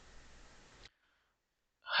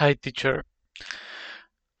Hi, teacher.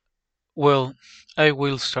 Well, I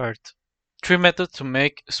will start. Three methods to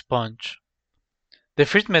make sponge. The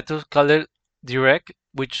first method, called direct,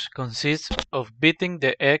 which consists of beating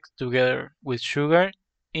the eggs together with sugar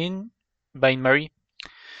in bain-marie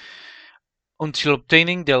until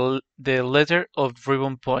obtaining the letter of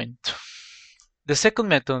ribbon point. The second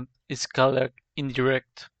method is called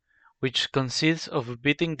indirect, which consists of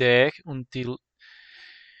beating the egg until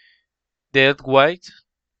the egg white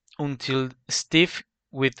until stiff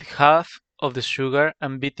with half of the sugar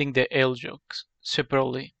and beating the egg yolks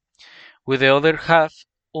separately with the other half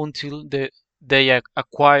until they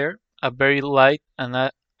acquire a very light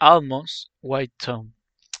and almost white tone.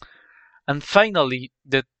 And finally,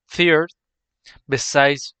 the third,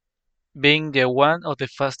 besides being the one of the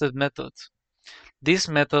fastest methods, this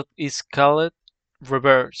method is called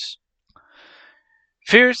reverse.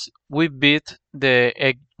 First, we beat the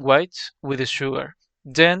egg whites with the sugar,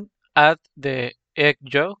 then add the egg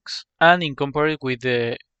yolks and incorporate with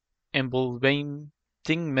the emboldening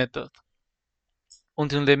method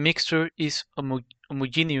until the mixture is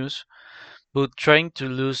homogeneous but trying to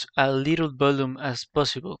lose a little volume as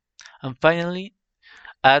possible. And finally,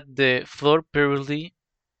 add the flour previously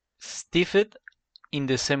stiffened in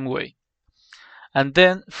the same way. And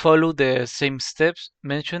then follow the same steps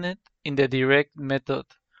mentioned in the direct method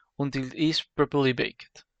until it is properly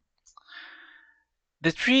baked. The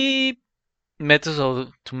three methods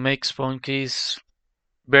to make sponge is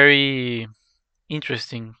very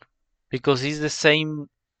interesting because it's the same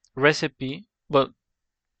recipe, but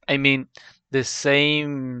I mean the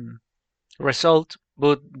same result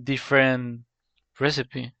but different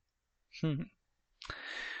recipe.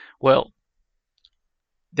 Well,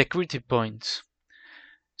 the critique points.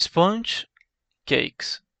 Sponge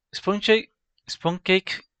cakes. Sponge, sponge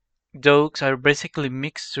cake doughs are basically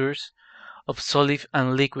mixtures of solid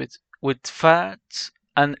and liquid with fats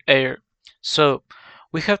and air. So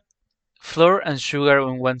we have flour and sugar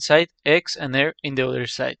on one side, eggs and air in the other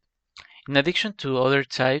side. In addition to other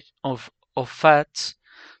types of fats,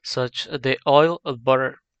 such as the oil or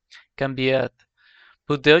butter, can be added.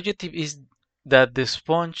 But the objective is that the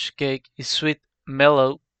sponge cake is sweet,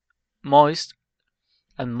 mellow, moist,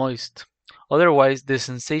 and moist. Otherwise, the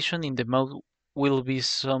sensation in the mouth will be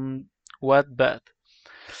somewhat bad.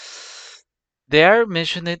 The air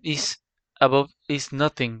mentioned is above is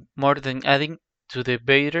nothing more than adding to the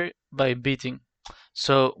batter by beating.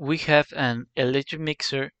 So we have an electric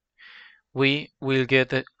mixer. We will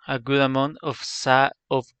get a good amount of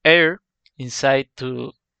air inside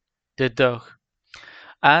to the dough,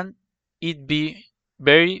 and it be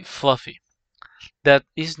very fluffy. That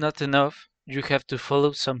is not enough. You have to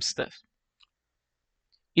follow some steps.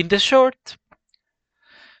 In the short,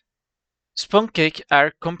 sponge cake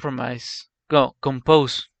are composed,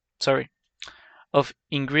 of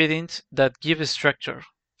ingredients that give structure,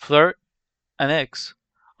 flour and eggs.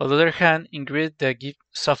 On the other hand, ingredients that give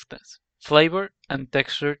softness, flavor, and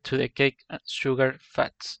texture to the cake and sugar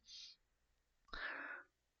fats.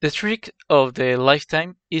 The trick of the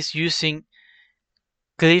lifetime is using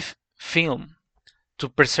cliff film to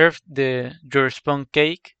preserve your sponge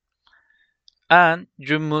cake, and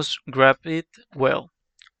you must grab it well,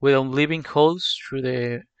 without leaving holes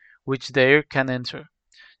through which the air can enter.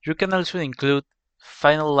 You can also include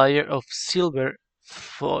final layer of silver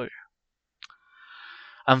foil.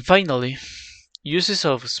 And finally, uses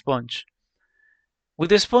of sponge.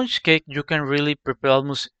 With the sponge cake, you can really prepare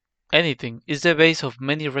almost anything. It's the base of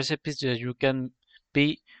many recipes that you can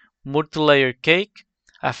be multi-layer cake,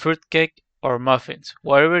 a fruit cake, or muffins,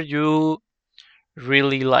 whatever you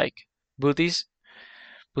really like. But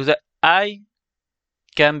I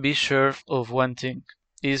can be sure of one thing: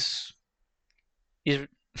 is it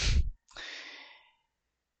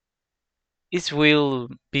will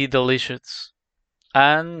be delicious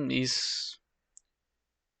and is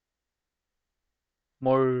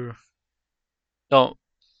more. No,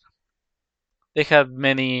 they have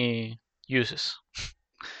many uses.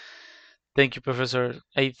 Thank you, Professor.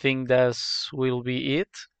 I think that will be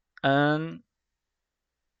it, and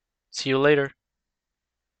see you later.